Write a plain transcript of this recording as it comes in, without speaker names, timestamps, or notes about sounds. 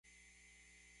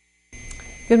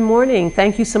Good morning.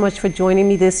 Thank you so much for joining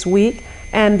me this week.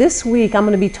 And this week I'm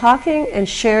going to be talking and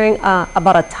sharing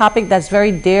about a topic that's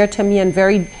very dear to me and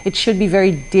it should be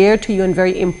very dear to you and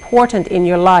very important in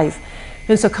your life.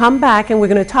 And so come back and we're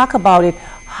going to talk about it.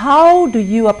 How do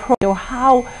you approach or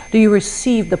how do you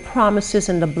receive the promises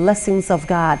and the blessings of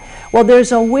God? Well,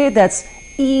 there's a way that's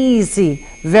easy,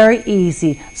 very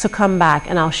easy. So come back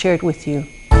and I'll share it with you.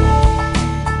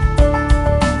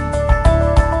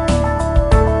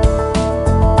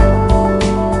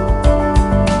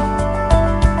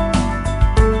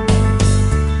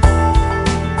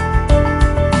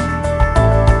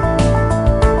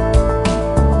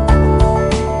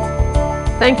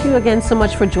 Thank you again so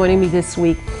much for joining me this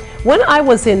week. When I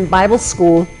was in Bible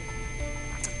school,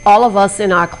 all of us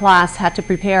in our class had to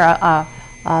prepare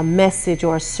a message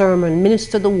or a sermon,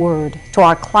 minister the word to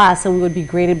our class, and we would be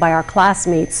graded by our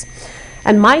classmates.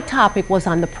 And my topic was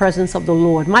on the presence of the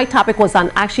Lord. My topic was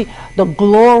on actually the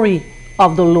glory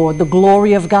of the Lord, the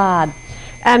glory of God.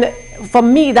 And for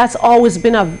me, that's always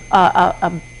been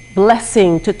a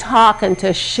blessing to talk and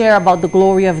to share about the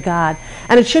glory of God.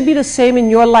 And it should be the same in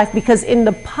your life, because in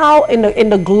the power, in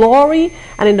the glory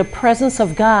and in the presence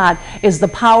of God is the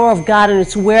power of God, and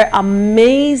it's where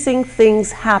amazing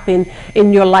things happen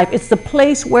in your life. It's the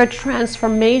place where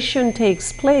transformation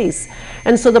takes place.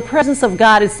 And so the presence of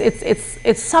God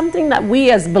it's something that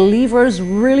we as believers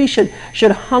really should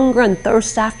hunger and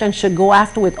thirst after and should go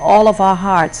after with all of our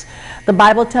hearts. The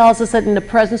Bible tells us that in the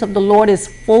presence of the Lord is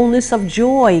fullness of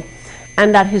joy,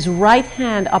 and that his right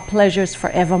hand are pleasures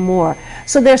forevermore.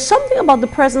 So there's something about the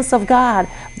presence of God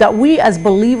that we as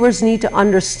believers need to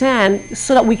understand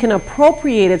so that we can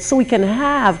appropriate it, so we can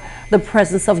have the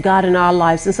presence of God in our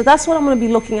lives. And so that's what I'm going to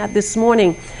be looking at this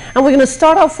morning. And we're going to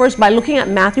start off first by looking at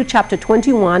Matthew chapter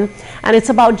 21, and it's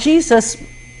about Jesus.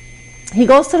 He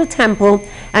goes to the temple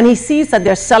and he sees that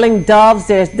they're selling doves,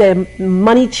 there are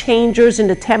money changers in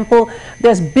the temple,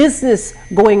 there's business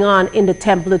going on in the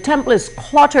temple. The temple is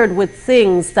cluttered with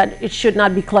things that it should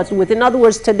not be cluttered with. In other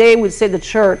words, today we'd say the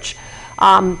church,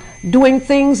 doing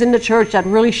things in the church that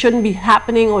really shouldn't be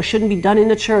happening or shouldn't be done in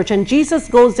the church. And Jesus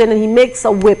goes in and he makes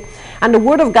a whip. And the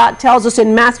Word of God tells us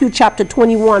in Matthew chapter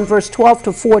 21, verse 12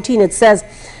 to 14, it says,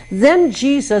 "Then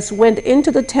Jesus went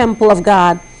into the temple of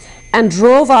God and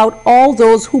drove out all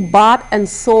those who bought and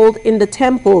sold in the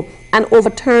temple, and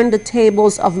overturned the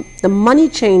tables of the money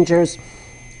changers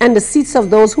and the seats of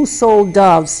those who sold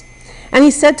doves. And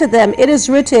he said to them, 'It is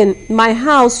written, my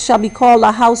house shall be called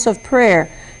a house of prayer,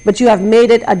 but you have made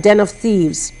it a den of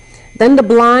thieves.' Then the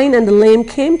blind and the lame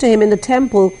came to him in the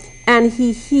temple, and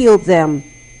he healed them."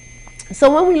 So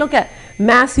when we look at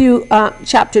Matthew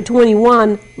chapter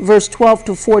 21, verse 12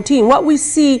 to 14, what we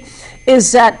see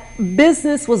is that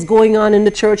business was going on in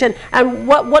the church, and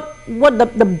what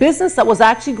the business that was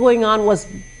actually going on was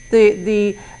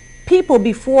the people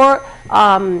before,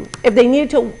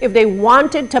 if they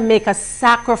wanted to make a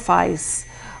sacrifice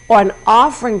or an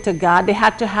offering to God, they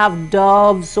had to have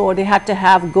doves, or they had to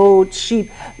have goats, sheep.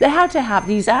 They had to have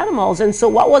these animals. And so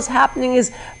what was happening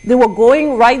is they were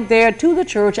going right there to the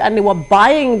church and they were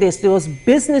buying this. There was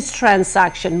business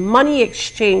transaction, money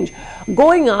exchange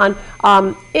going on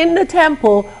in the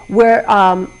temple, where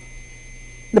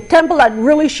the temple that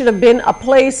really should have been a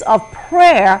place of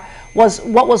prayer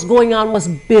what was going on was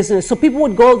business. So people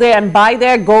would go there and buy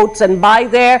their goats and buy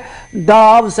their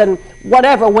doves and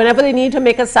whatever. Whenever they needed to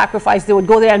make a sacrifice, they would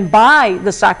go there and buy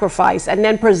the sacrifice and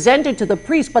then present it to the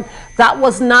priest. But that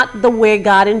was not the way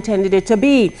God intended it to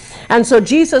be. And so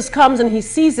Jesus comes and he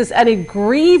sees this, and it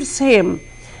grieves him.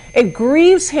 It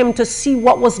grieves him to see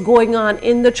what was going on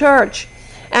in the church.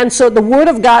 And so the Word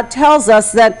of God tells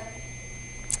us that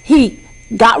he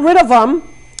got rid of them.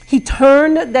 He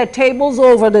turned their tables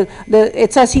over.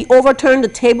 It says he overturned the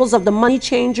tables of the money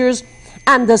changers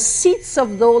and the seats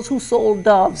of those who sold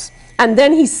doves. And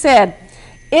then he said,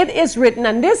 "It is written,"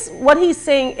 and this, what he's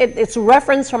saying, it's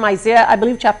reference from Isaiah, I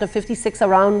believe chapter 56,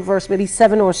 around verse maybe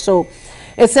 7 or so.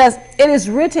 It says, "It is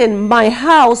written, my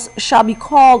house shall be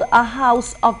called a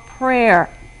house of prayer,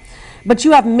 but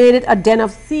you have made it a den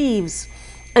of thieves."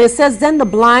 And it says, "Then the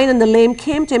blind and the lame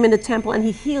came to him in the temple, and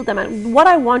he healed them." And what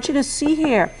I want you to see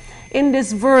here in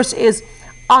this verse is,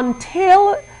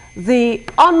 until the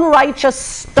unrighteous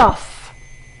stuff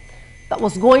that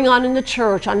was going on in the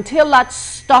church, until that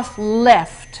stuff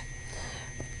left,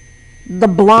 the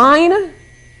blind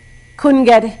couldn't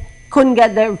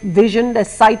get their vision, their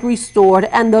sight restored,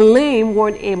 and the lame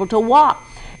weren't able to walk.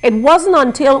 It wasn't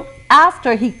until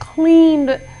after he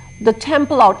cleaned the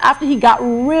temple out, after he got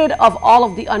rid of all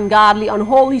of the ungodly,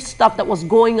 unholy stuff that was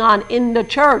going on in the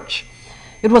church,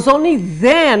 It was only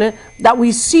then that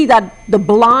we see that the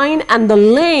blind and the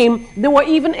lame, they were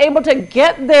even able to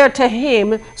get there to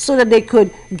him so that they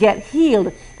could get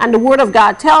healed. And the word of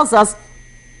God tells us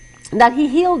that he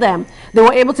healed them. They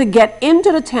were able to get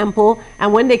into the temple,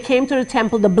 and when they came to the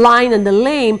temple, the blind and the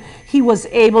lame, he was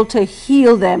able to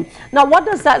heal them. Now, what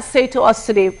does that say to us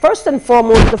today? First and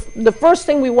foremost, the first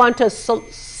thing we want to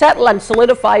settle and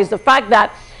solidify is the fact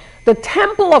that the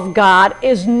temple of God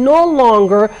is no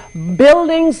longer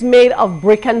buildings made of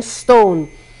brick and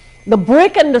stone. The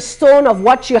brick and the stone of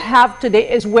what you have today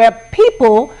is where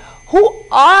people who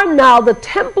are now the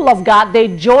temple of God, they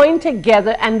join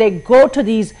together and they go to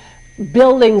these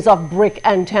buildings of brick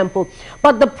and temple.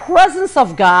 But the presence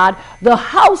of God, the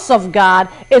house of God,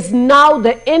 is now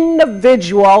the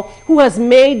individual who has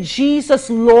made Jesus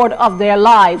Lord of their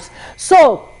lives.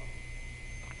 So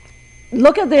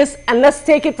look at this and let's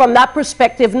take it from that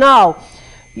perspective now.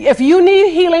 If you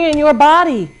need healing in your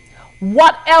body,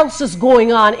 what else is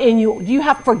going on in you? Do you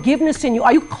have forgiveness in you?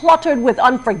 Are you cluttered with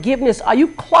unforgiveness? Are you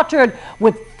cluttered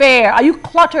with fear? Are you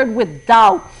cluttered with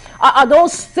doubt? Are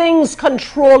those things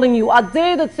controlling you? Are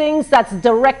they the things that's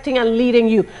directing and leading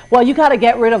you? Well, you got to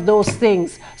get rid of those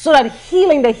things so that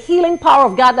healing, the healing power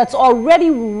of God that's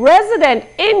already resident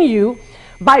in you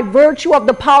by virtue of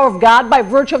the power of God, by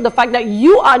virtue of the fact that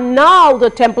you are now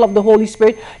the temple of the Holy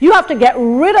Spirit, you have to get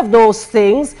rid of those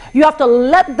things. You have to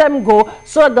let them go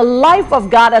so that the life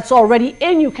of God that's already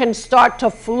in you can start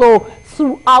to flow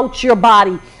throughout your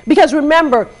body. Because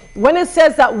remember, when it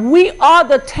says that we are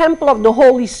the temple of the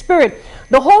Holy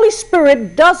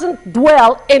Spirit doesn't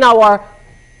dwell in our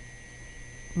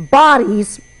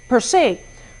bodies per se.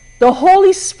 The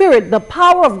Holy Spirit, the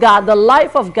power of God, the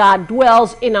life of God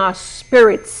dwells in our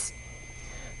spirits.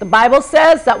 The Bible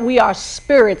says that we are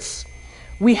spirits.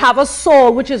 We have a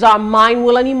soul, which is our mind,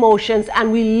 will, and emotions,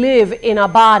 and we live in a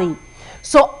body.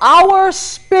 So our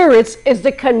spirits is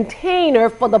the container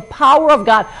for the power of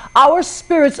God. Our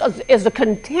spirits is the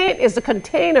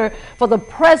container for the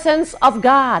presence of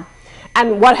God.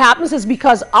 And what happens is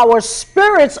because our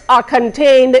spirits are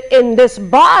contained in this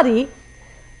body,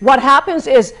 what happens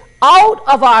is out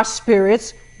of our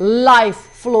spirits, life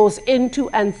flows into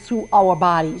and through our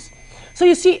bodies. So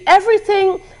you see,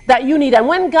 everything that you need, and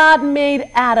when God made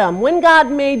Adam, when God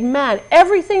made man,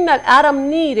 everything that Adam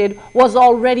needed was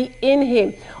already in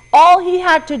him. All he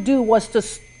had to do was to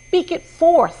speak it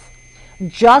forth,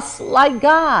 just like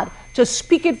God, to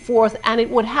speak it forth, and it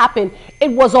would happen.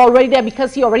 It was already there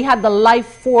because he already had the life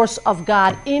force of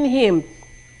God in him.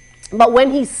 But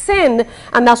when he sinned,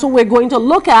 and that's what we're going to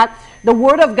look at, the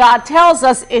word of God tells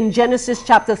us in Genesis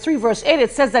chapter 3 verse 8,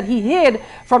 it says that he hid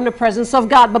from the presence of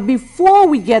God. But before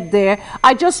we get there,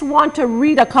 I just want to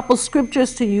read a couple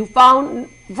scriptures to you,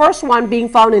 verse 1 being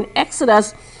found in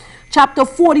Exodus chapter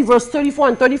 40 verse 34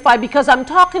 and 35, because I'm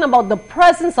talking about the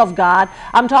presence of God.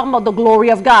 I'm talking about the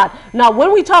glory of God. Now,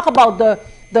 when we talk about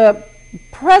the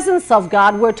presence of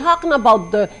God, we're talking about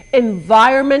the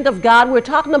environment of God. We're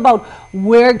talking about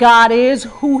where God is,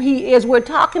 who he is. We're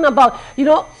talking about,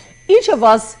 each of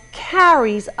us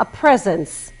carries a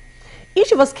presence.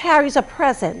 Each of us carries a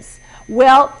presence.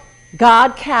 Well,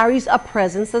 God carries a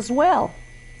presence as well.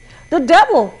 The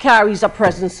devil carries a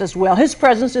presence as well. His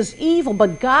presence is evil,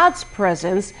 but God's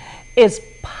presence is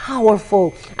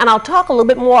powerful. And I'll talk a little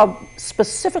bit more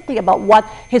specifically about what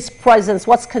his presence,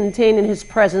 what's contained in his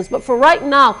presence. But for right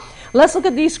now, let's look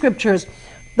at these scriptures.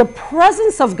 The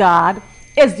presence of God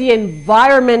is the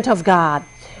environment of God.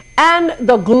 And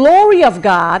the glory of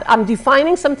God, I'm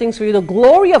defining some things for you. The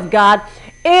glory of God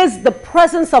is the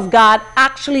presence of God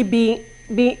actually being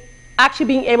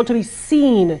able to be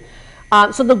seen.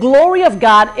 So the glory of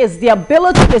God is the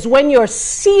ability, is when you're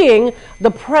seeing the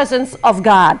presence of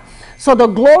God. So the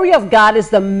glory of God is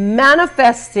the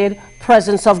manifested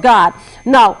presence of God.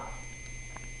 Now,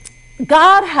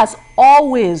 God has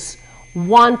always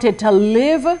wanted to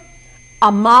live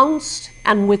amongst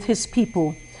and with his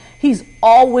people. He's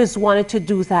always wanted to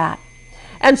do that.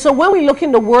 And so when we look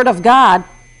in the Word of God,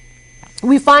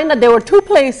 we find that there were two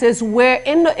places where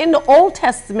in the Old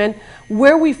Testament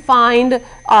where we find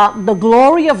the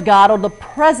glory of God or the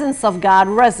presence of God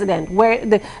resident, where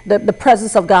the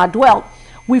presence of God dwelt.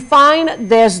 We find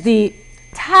there's the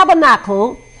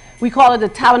tabernacle. We call it the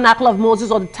tabernacle of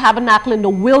Moses or the tabernacle in the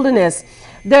wilderness.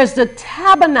 There's the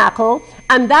tabernacle,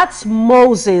 and that's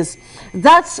Moses.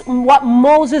 That's what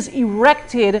Moses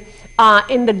erected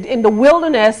in the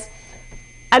wilderness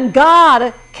And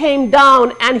God came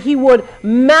down and he would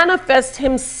manifest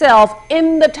himself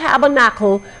in the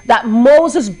tabernacle that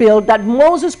Moses built, that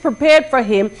Moses prepared for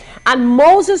him. And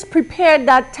Moses prepared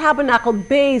that tabernacle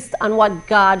based on what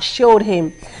God showed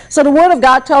him. So the word of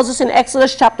God tells us in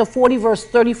Exodus chapter 40, verse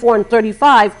 34 and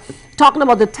 35, talking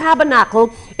about the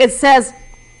tabernacle, it says,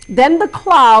 "Then the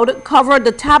cloud covered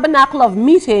the tabernacle of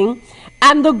meeting,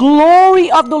 and the glory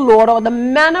of the Lord," or the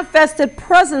manifested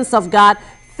presence of God,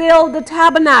 filled the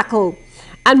tabernacle.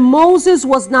 And Moses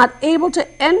was not able to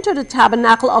enter the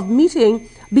tabernacle of meeting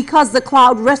because the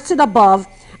cloud rested above,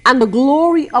 and the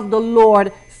glory of the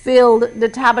Lord filled the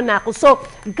tabernacle. So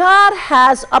God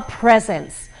has a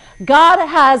presence.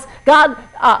 There's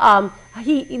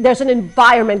an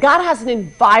environment. God has an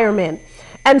environment.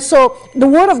 And so the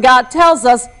word of God tells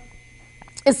us,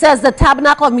 it says the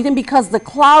tabernacle of meeting, because the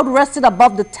cloud rested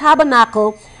above the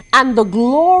tabernacle, and the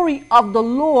glory of the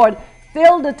Lord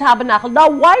filled the tabernacle.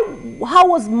 Now, how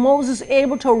was Moses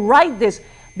able to write this?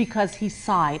 Because he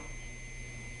saw it.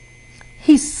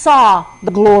 He saw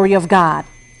the glory of God.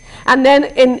 And then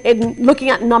in looking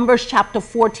at Numbers chapter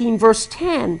 14, verse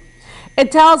 10,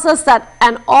 it tells us that,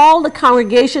 "And all the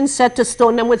congregation said to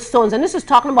stone them with stones." And this is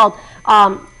talking about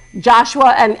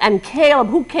Joshua and Caleb,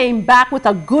 who came back with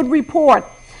a good report.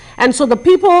 And so the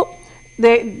people,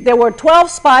 there were 12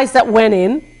 spies that went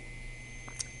in.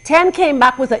 10 came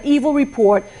back with an evil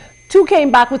report. 2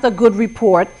 came back with a good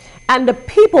report. And the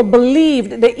people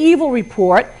believed the evil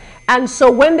report. And so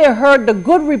when they heard the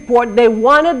good report, they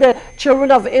wanted the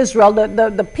children of Israel,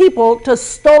 the people, to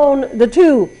stone the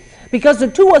 2. Because the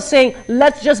 2 were saying,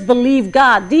 let's just believe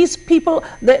God. These people,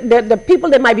 the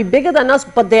people, they might be bigger than us,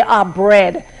 but they are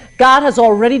bread. God has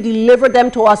already delivered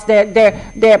them to us.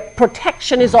 Their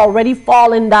protection is already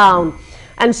fallen down.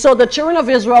 And so the children of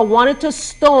Israel wanted to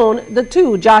stone the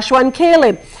 2, Joshua and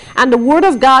Caleb. And the word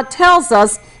of God tells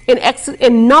us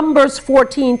in Numbers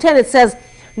 14:10, it says,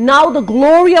 "Now the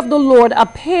glory of the Lord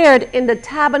appeared in the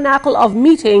tabernacle of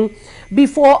meeting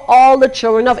before all the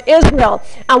children of Israel."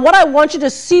 And what I want you to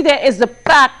see there is the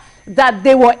fact that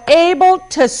they were able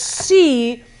to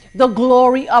see the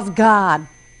glory of God.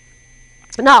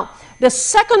 Now, the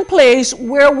second place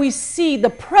where we see the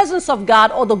presence of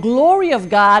God or the glory of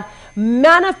God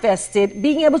manifested,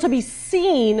 being able to be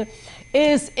seen,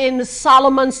 is in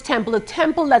Solomon's temple, the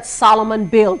temple that Solomon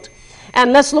built.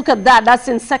 And let's look at that. That's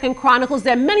in 2 Chronicles.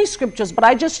 There are many scriptures, but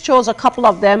I just chose a couple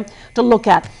of them to look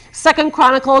at. 2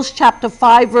 Chronicles chapter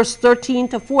 5, verse 13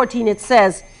 to 14, it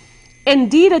says,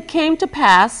 "Indeed it came to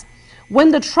pass,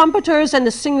 when the trumpeters and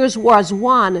the singers were as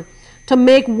one, to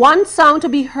make one sound to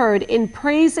be heard in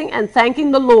praising and thanking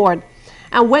the Lord.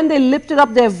 And when they lifted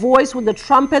up their voice with the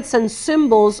trumpets and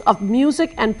cymbals of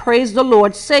music and praised the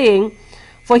Lord, saying,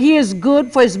 For he is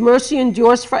good, for his mercy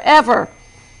endures forever,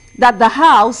 that the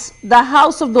house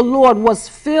of the Lord was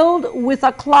filled with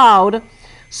a cloud,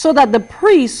 so that the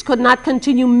priests could not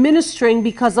continue ministering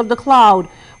because of the cloud,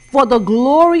 for the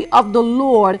glory of the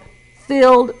Lord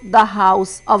filled the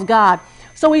house of God."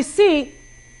 So we see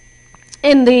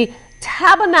in the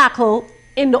tabernacle,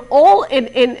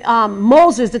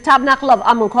 Moses, the tabernacle of,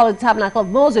 I'm going to call it the tabernacle of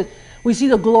Moses, we see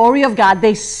the glory of God.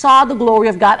 They saw the glory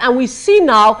of God. And we see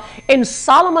now in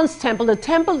Solomon's temple, the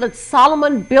temple that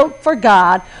Solomon built for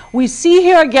God, we see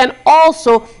here again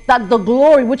also that the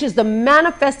glory, which is the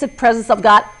manifested presence of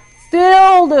God,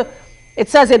 filled the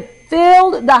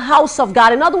house of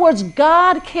God. In other words,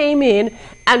 God came in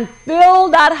and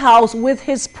filled that house with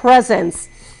his presence.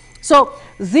 So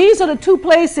these are the 2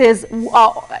 places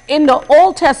in the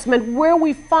Old Testament where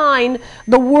we find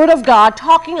the Word of God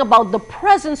talking about the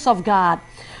presence of God.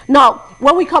 Now,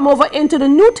 when we come over into the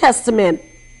New Testament,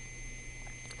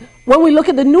 when we look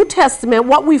at the New Testament,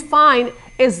 what we find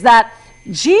is that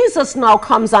Jesus now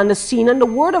comes on the scene, and the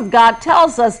Word of God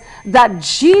tells us that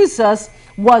Jesus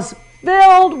was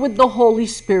filled with the Holy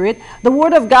Spirit. The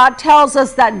Word of God tells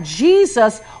us that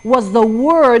Jesus was the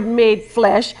Word made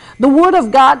flesh. The Word of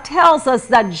God tells us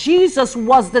that Jesus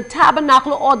was the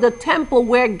tabernacle or the temple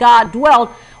where God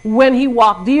dwelt when he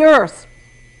walked the earth.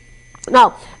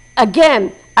 Now,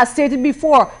 again, as stated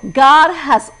before, God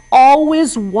has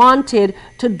always wanted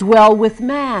to dwell with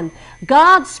man.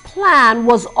 God's plan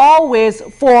was always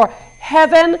for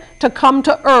heaven to come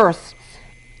to earth.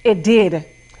 It did,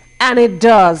 and it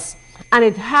does. And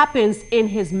it happens in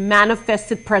his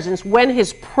manifested presence, when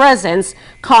his presence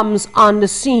comes on the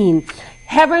scene.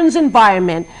 Heaven's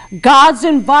environment, God's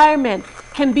environment,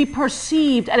 can be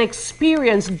perceived and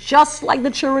experienced just like the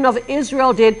children of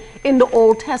Israel did in the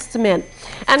Old Testament.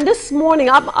 And this morning,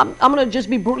 I'm going to just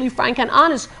be brutally frank and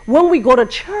honest. When we go to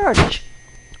church,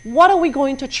 What are we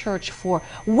going to church for?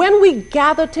 When we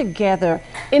gather together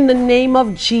in the name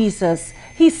of Jesus,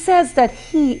 he says that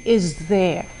he is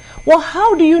there. Well,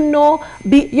 how do you know?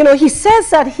 He says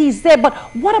that he's there, but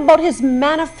what about his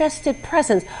manifested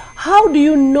presence? How do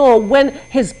you know when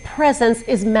his presence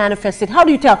is manifested? How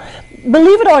do you tell?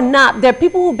 Believe it or not, there are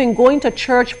people who've been going to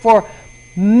church for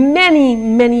many,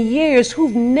 many years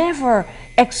who've never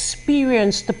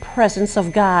experienced the presence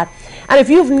of God. And if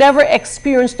you've never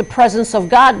experienced the presence of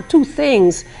God, two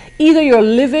things: either you're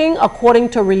living according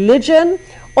to religion,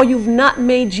 or you've not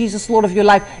made Jesus Lord of your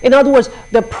life. In other words,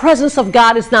 the presence of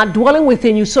God is not dwelling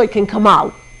within you so it can come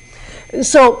out.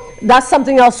 So that's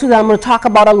something else too that I'm going to talk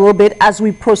about a little bit as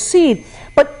we proceed.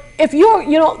 But if you're,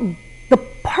 the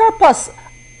purpose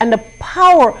and the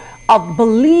power of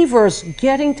believers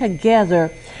getting together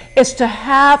is to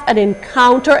have an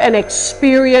encounter and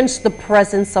experience the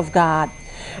presence of God.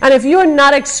 And if you're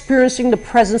not experiencing the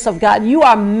presence of God, you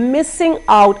are missing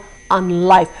out on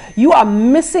life. You are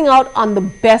missing out on the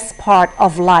best part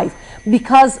of life.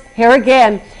 Because here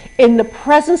again, in the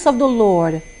presence of the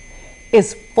Lord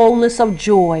is fullness of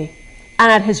joy,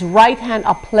 and at his right hand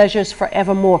are pleasures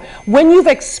forevermore. When you've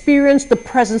experienced the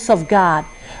presence of God,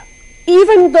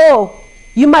 even though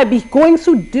you might be going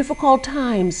through difficult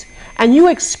times and you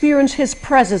experience his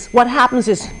presence, what happens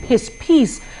is his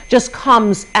peace just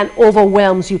comes and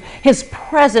overwhelms you. His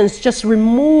presence just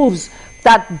removes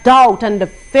that doubt and the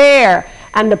fear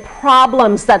and the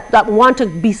problems that want to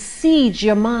besiege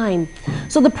your mind.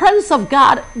 So the presence of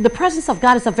God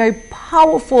is a very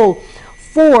powerful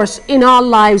force in our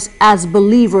lives as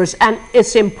believers. And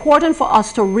it's important for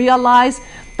us to realize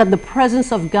that the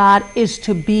presence of God is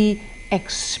to be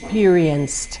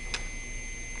experienced.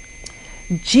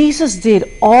 Jesus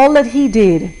did all that he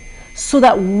did so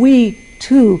that we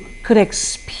too could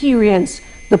experience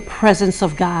the presence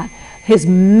of God,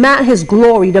 his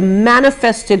glory, the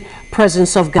manifested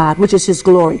presence of God, which is his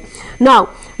glory. Now,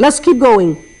 let's keep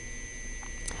going.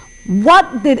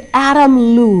 What did Adam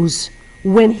lose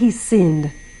when he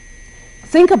sinned?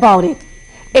 Think about it.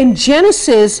 In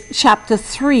Genesis chapter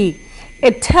 3,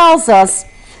 it tells us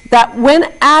that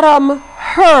when Adam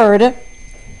heard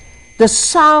the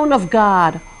sound of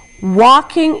God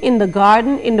walking in the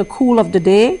garden in the cool of the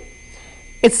day,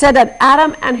 it said that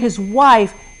Adam and his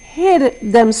wife hid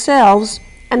themselves,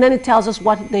 and then it tells us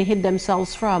what they hid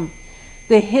themselves from.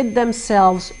 They hid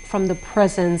themselves from the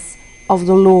presence of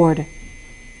the Lord.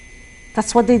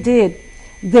 That's what they did.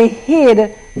 They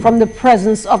hid from the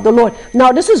presence of the Lord.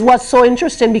 Now, this is what's so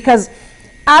interesting, because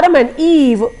Adam and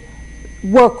Eve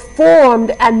were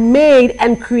formed and made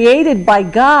and created by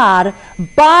God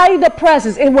by the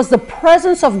presence. It was the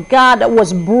presence of God that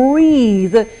was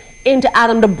breathed into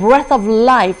Adam. The breath of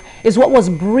life is what was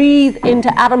breathed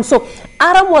into Adam. So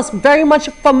Adam was very much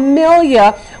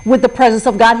familiar with the presence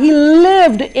of God. He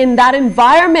lived in that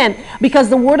environment because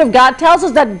the Word of God tells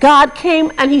us that God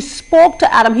came and he spoke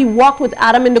to Adam. He walked with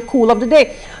Adam in the cool of the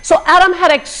day. So Adam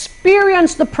had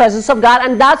experienced the presence of God,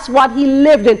 and that's what he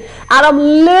lived in. Adam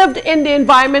lived in the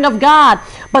environment of God.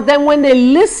 But then when they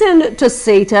listened to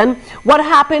Satan, what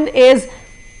happened is,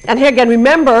 and here again,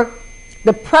 remember,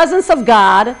 the presence of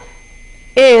God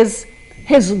is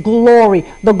his glory.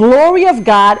 The glory of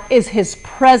God is his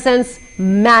presence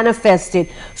manifested.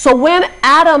 So when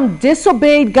Adam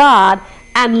disobeyed God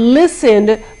and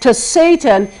listened to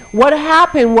Satan, what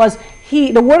happened was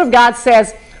the Word of God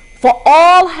says, for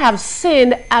all have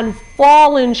sinned and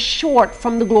fallen short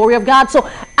from the glory of God. So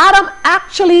Adam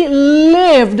actually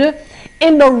lived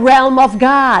in the realm of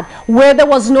God where there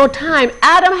was no time.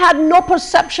 Adam had no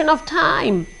perception of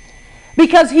time,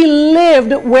 because he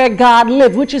lived where God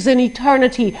lived, which is in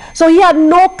eternity. So he had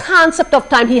no concept of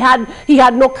time. He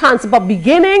had no concept of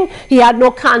beginning. He had no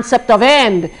concept of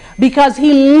end, because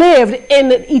he lived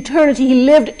in eternity. He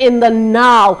lived in the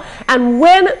now. And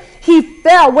when he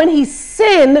fell, when he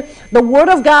sinned, the Word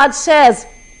of God says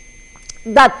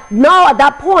that now at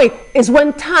that point is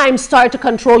when time started to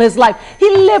control his life. He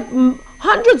lived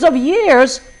hundreds of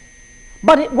years,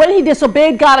 but when he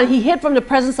disobeyed God and he hid from the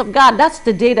presence of God, that's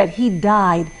the day that he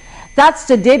died. That's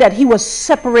the day that he was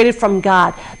separated from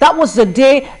God. That was the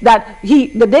day that he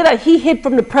hid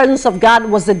from the presence of God,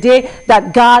 was the day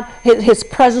that God, his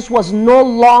presence was no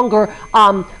longer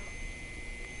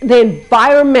the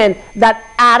environment that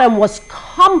Adam was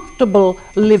comfortable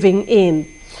living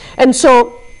in. And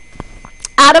so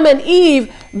Adam and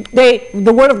Eve,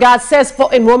 the Word of God says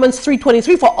in Romans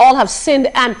 3:23, for all have sinned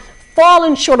and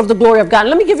fallen short of the glory of God. And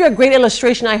let me give you a great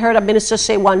illustration I heard a minister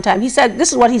say one time. He said,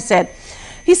 this is what he said.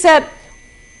 He said,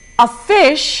 if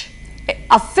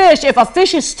a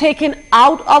fish is taken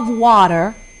out of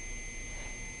water,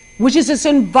 which is its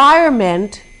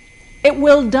environment, it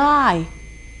will die.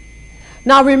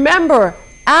 Now remember,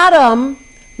 Adam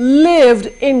lived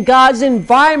in God's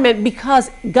environment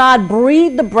because God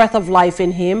breathed the breath of life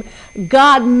in him.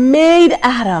 God made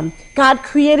Adam. God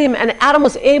created him, and Adam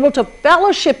was able to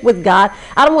fellowship with God.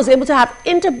 Adam was able to have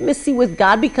intimacy with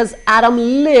God because Adam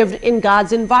lived in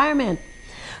God's environment.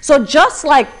 So just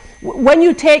like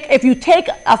if you take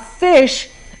a fish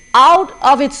out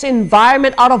of its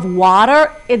environment, out of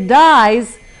water, it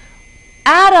dies.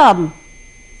 Adam,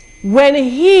 when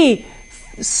he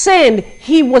sinned,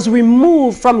 he was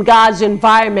removed from God's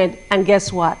environment, and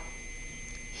guess what?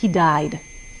 He died.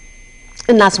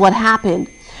 And that's what happened.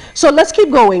 So let's keep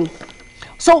going.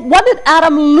 So what did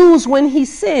Adam lose when he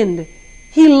sinned?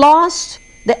 He lost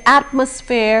the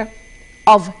atmosphere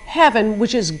of heaven,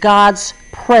 which is God's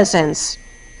presence.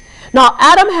 Now,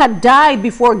 Adam had died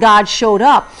before God showed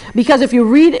up, because if you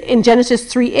read in Genesis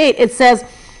 3:8, it says,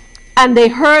 "And they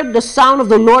heard the sound of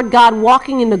the Lord God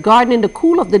walking in the garden in the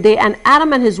cool of the day, and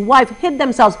Adam and his wife hid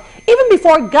themselves." Even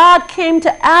before God came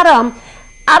to Adam,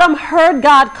 Adam heard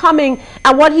God coming,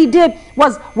 and what he did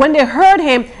was, when they heard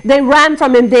him, they ran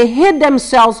from him. They hid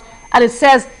themselves, and it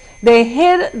says they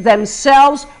hid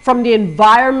themselves from the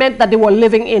environment that they were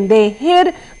living in. They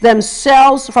hid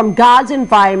themselves from God's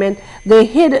environment. They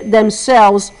hid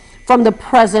themselves from the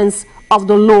presence of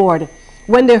the Lord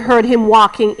when they heard him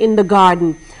walking in the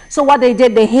garden. So what they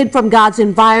did, they hid from God's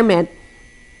environment.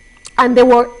 And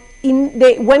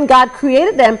when God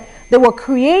created them, they were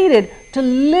created to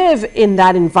live in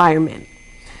that environment.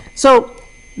 So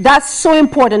that's so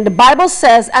important. The Bible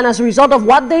says, and as a result of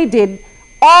what they did,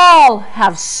 all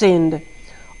have sinned.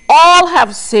 All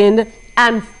have sinned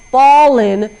and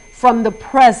fallen from the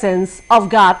presence of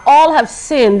God. All have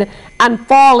sinned and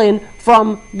fallen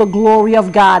from the glory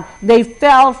of God. They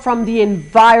fell from the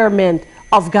environment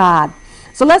of God.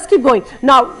 So let's keep going.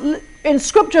 Now, in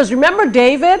scriptures, remember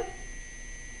David?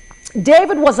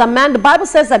 David was a man, the Bible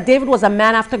says that David was a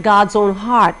man after God's own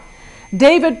heart.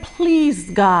 David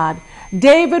pleased God.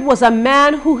 David was a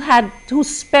man who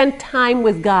spent time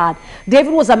with God.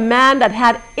 David was a man that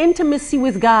had intimacy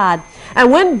with God.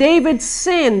 And when David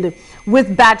sinned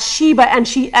with Bathsheba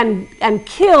and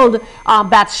killed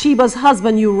Bathsheba's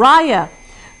husband Uriah,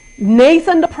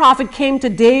 Nathan the prophet came to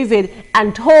David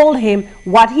and told him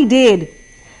what he did.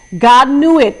 God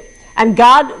knew it, and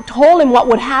God told him what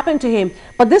would happen to him.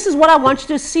 But this is what I want you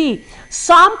to see.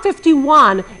 Psalm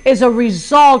 51 is a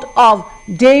result of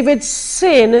David's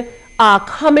sin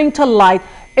coming to light.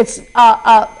 It's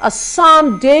a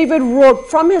psalm David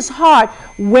wrote from his heart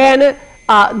when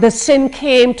the sin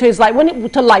came to his life,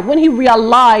 when he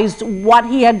realized what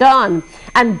he had done,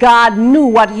 and God knew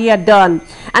what he had done.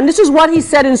 And this is what he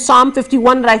said in Psalm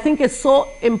 51 that I think is so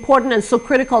important and so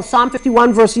critical. Psalm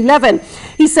 51 verse 11.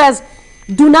 He says,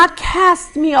 "Do not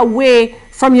cast me away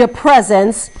from your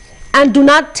presence, and do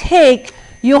not take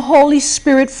your Holy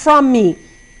Spirit from me."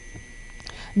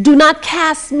 Do not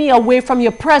cast me away from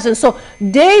your presence. So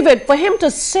David, for him to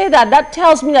say that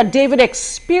tells me that David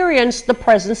experienced the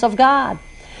presence of God.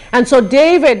 And so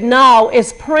David now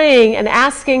is praying and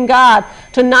asking God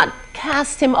to not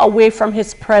cast him away from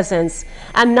his presence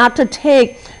and not to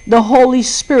take the Holy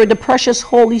Spirit, the precious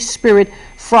Holy Spirit,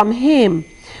 from him.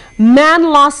 Man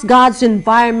lost God's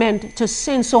environment to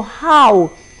sin. So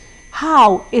how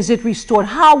is it restored?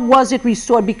 How was it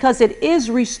restored? Because it is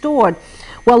restored.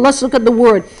 Well, let's look at the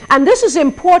word. And this is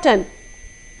important.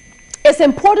 It's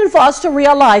important for us to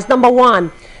realize, number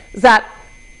one, that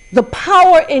the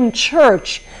power in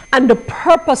church and the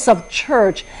purpose of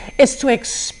church is to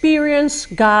experience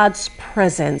God's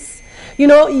presence. You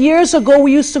know, years ago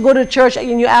we used to go to church,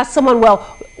 and you ask someone,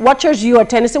 well, what church do you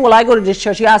attend? They say, well, I go to this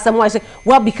church. You ask them why. I say,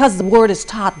 well, because the word is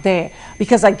taught there,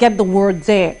 because I get the word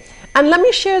there. And let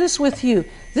me share this with you.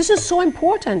 This is so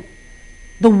important.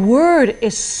 The word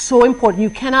is so important.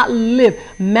 You cannot live.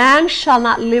 Man shall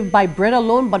not live by bread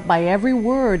alone, but by every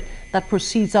word that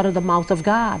proceeds out of the mouth of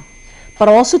God. But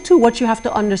also, too, what you have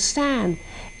to understand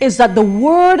is that the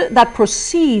word that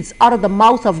proceeds out of the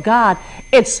mouth of God,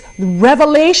 it's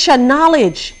revelation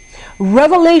knowledge.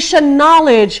 Revelation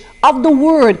knowledge of the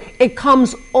word, it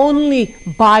comes only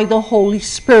by the Holy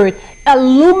Spirit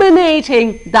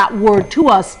illuminating that word to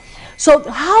us. So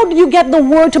how do you get the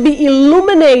word to be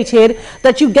illuminated,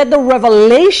 that you get the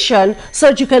revelation so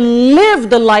that you can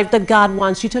live the life that God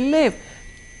wants you to live?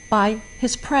 By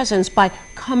his presence, by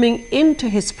coming into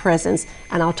his presence.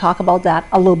 And I'll talk about that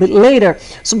a little bit later.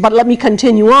 But let me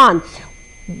continue on.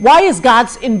 Why is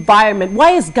God's environment,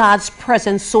 why is God's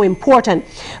presence so important?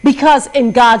 Because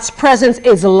in God's presence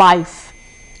is life,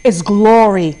 is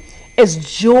glory, is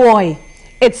joy,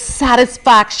 it's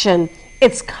satisfaction,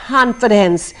 it's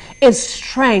confidence, it's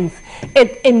strength.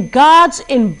 In God's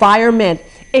environment,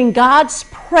 in God's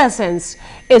presence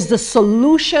is the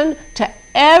solution to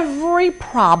every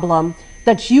problem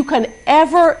that you can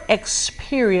ever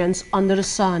experience under the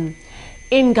sun.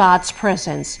 In God's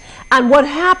presence. And what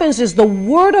happens is the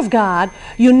Word of God,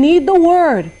 you need the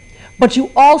Word, but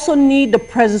you also need the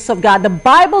presence of God. The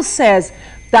Bible says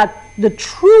that the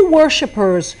true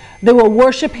worshipers, they will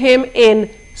worship Him in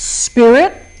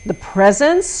spirit, the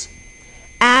presence,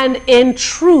 and in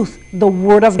truth, the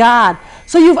Word of God.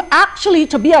 So you've actually,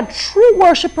 to be a true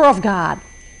worshiper of God,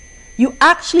 you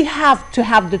actually have to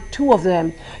have the two of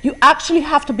them. You actually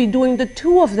have to be doing the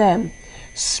two of them.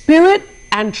 Spirit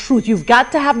and truth. You've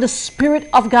got to have the Spirit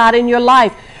of God in your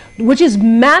life, which is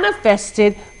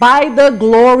manifested by the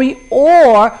glory,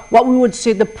 or what we would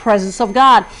say the presence of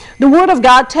God. The Word of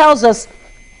God tells us,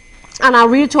 and I'll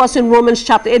read it to us in Romans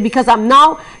chapter 8, because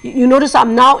you notice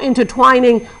I'm now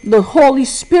intertwining the Holy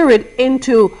Spirit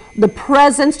into the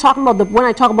presence. When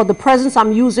I talk about the presence,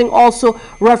 I'm using also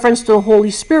reference to the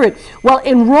Holy Spirit. Well,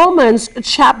 in Romans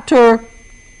chapter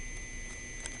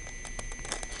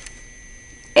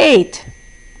 8,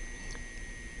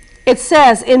 it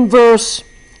says in verse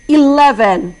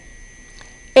 11,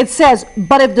 it says,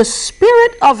 "But if the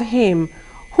Spirit of Him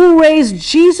who raised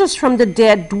Jesus from the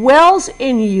dead dwells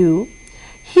in you,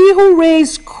 He who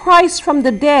raised Christ from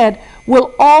the dead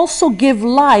will also give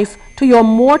life to your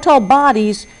mortal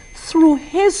bodies through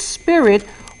His Spirit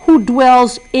who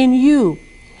dwells in you."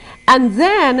 And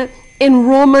then in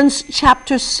Romans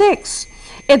chapter 6,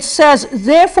 it says,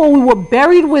 "Therefore we were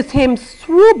buried with Him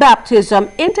through baptism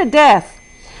into death,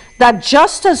 that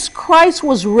just as Christ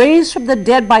was raised from the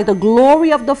dead by the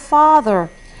glory of the Father,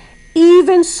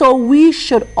 even so we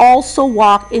should also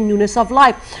walk in newness of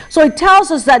life." So it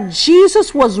tells us that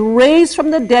Jesus was raised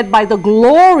from the dead by the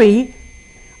glory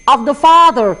of the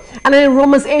Father. And then in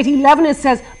Romans 8:11 it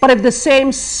says, "But if the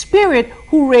same Spirit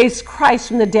who raised Christ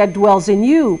from the dead dwells in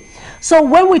you." So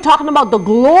when we're talking about the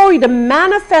glory, the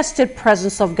manifested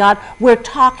presence of God, we're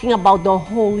talking about the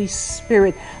Holy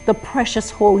Spirit, the precious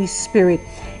Holy Spirit.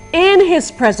 In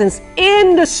His presence,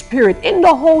 in the Spirit, in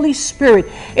the Holy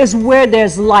Spirit is where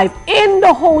there's life. In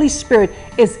the Holy Spirit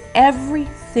is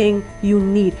everything you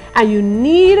need. And you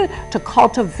need to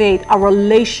cultivate a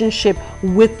relationship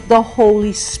with the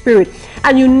Holy Spirit.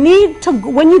 And you need to,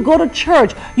 when you go to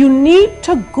church, you need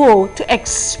to go to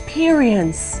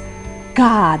experience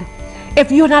God.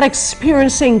 If you're not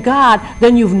experiencing God,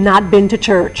 then you've not been to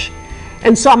church.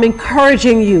 And so I'm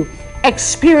encouraging you,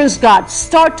 experience God.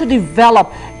 Start to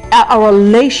develop a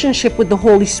relationship with the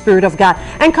Holy Spirit of God.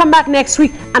 And come back next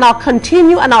week and I'll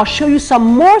continue and I'll show you some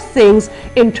more things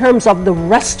in terms of the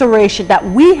restoration that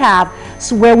we have,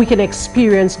 so where we can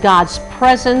experience God's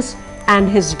presence and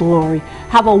His glory.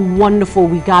 Have a wonderful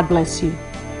week. God bless you.